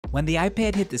When the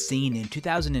iPad hit the scene in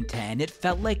 2010, it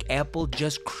felt like Apple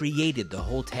just created the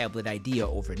whole tablet idea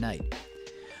overnight.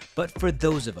 But for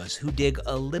those of us who dig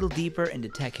a little deeper into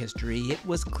tech history, it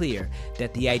was clear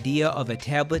that the idea of a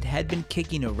tablet had been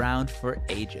kicking around for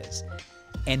ages.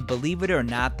 And believe it or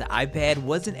not, the iPad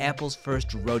wasn't Apple's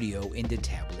first rodeo into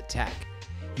tablet tech.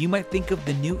 You might think of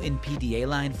the Newton PDA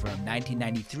line from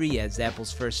 1993 as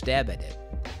Apple's first stab at it.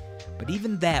 But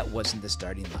even that wasn't the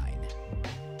starting line.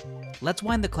 Let's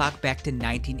wind the clock back to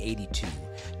 1982,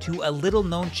 to a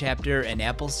little-known chapter in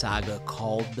Apple's saga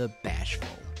called the Bashful.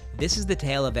 This is the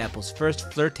tale of Apple's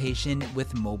first flirtation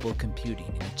with mobile computing,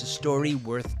 and it's a story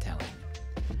worth telling.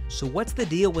 So what's the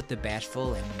deal with the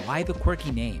Bashful and why the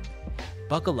quirky name?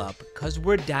 Buckle up, cause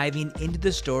we're diving into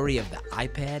the story of the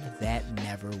iPad that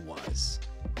never was.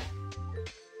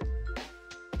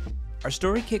 Our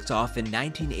story kicks off in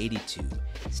 1982.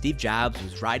 Steve Jobs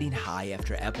was riding high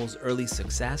after Apple's early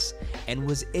success and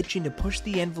was itching to push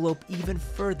the envelope even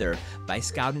further by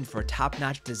scouting for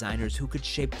top-notch designers who could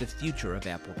shape the future of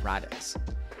Apple products.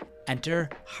 Enter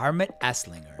Hartmut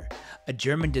Esslinger, a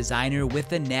German designer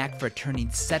with a knack for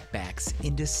turning setbacks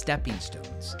into stepping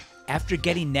stones. After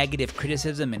getting negative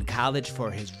criticism in college for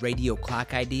his radio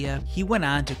clock idea, he went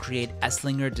on to create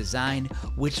Esslinger Design,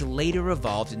 which later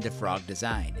evolved into Frog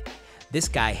Design. This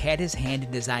guy had his hand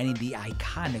in designing the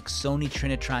iconic Sony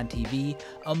Trinitron TV,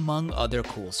 among other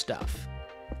cool stuff.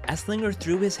 Esslinger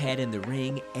threw his hat in the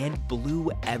ring and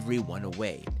blew everyone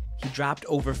away. He dropped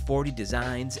over 40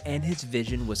 designs, and his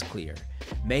vision was clear: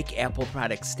 make Apple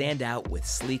products stand out with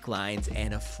sleek lines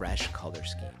and a fresh color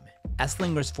scheme.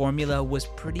 Esslinger's formula was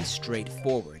pretty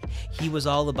straightforward. He was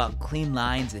all about clean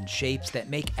lines and shapes that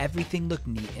make everything look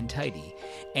neat and tidy.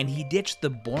 And he ditched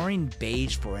the boring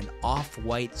beige for an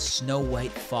off-white,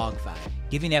 snow-white fog vibe,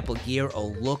 giving Apple gear a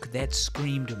look that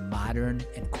screamed modern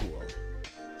and cool.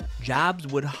 Jobs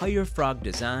would hire Frog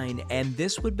Design, and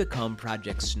this would become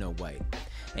Project Snow White.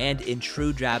 And in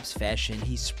true Jobs fashion,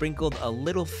 he sprinkled a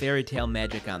little fairy tale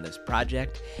magic on this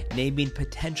project, naming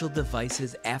potential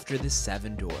devices after the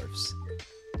 7 dwarfs.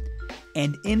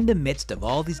 And in the midst of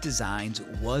all these designs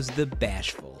was the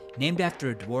Bashful. Named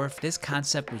after a dwarf, this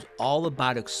concept was all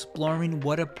about exploring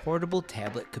what a portable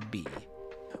tablet could be.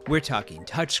 We're talking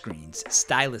touchscreens,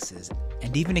 styluses,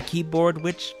 and even a keyboard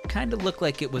which kinda looked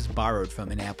like it was borrowed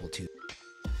from an Apple II.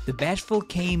 The Bashful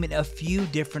came in a few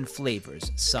different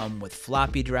flavors, some with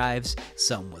floppy drives,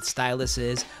 some with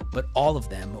styluses, but all of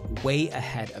them way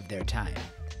ahead of their time.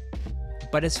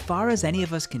 But as far as any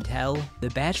of us can tell, the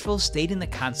Bashful stayed in the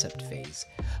concept phase,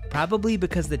 probably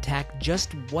because the tech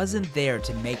just wasn't there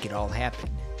to make it all happen.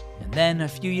 And then a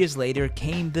few years later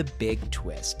came the big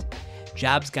twist.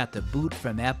 Jobs got the boot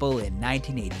from Apple in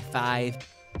 1985,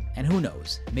 and who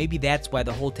knows, maybe that's why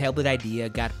the whole tablet idea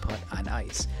got put on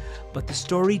ice. But the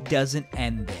story doesn't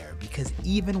end there, because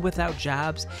even without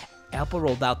Jobs, Apple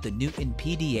rolled out the Newton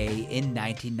PDA in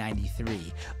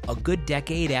 1993, a good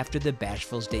decade after the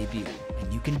Bashful's debut,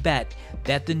 and you can bet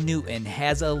that the Newton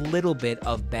has a little bit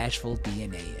of Bashful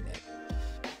DNA in it.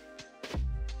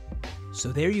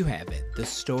 So there you have it, the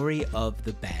story of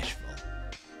the Bashful.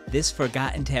 This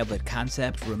forgotten tablet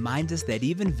concept reminds us that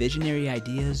even visionary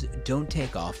ideas don't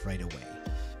take off right away.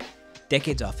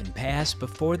 Decades often pass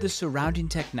before the surrounding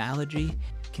technology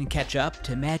can catch up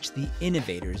to match the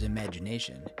innovator's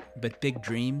imagination, but big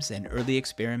dreams and early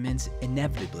experiments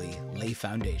inevitably lay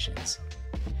foundations.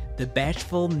 The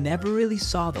Bashful never really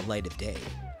saw the light of day,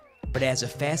 but as a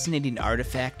fascinating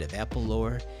artifact of Apple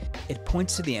lore, it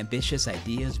points to the ambitious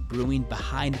ideas brewing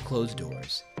behind closed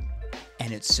doors.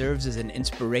 And it serves as an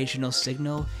inspirational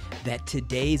signal that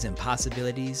today's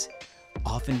impossibilities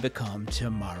often become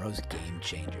tomorrow's game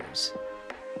changers.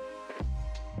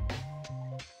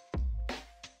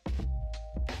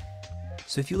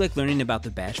 So if you like learning about the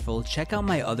Bashful, check out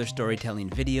my other storytelling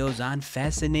videos on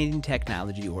fascinating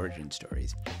technology origin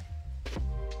stories.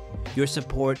 Your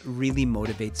support really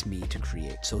motivates me to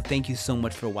create, so thank you so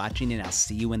much for watching, and I'll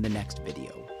see you in the next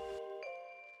video.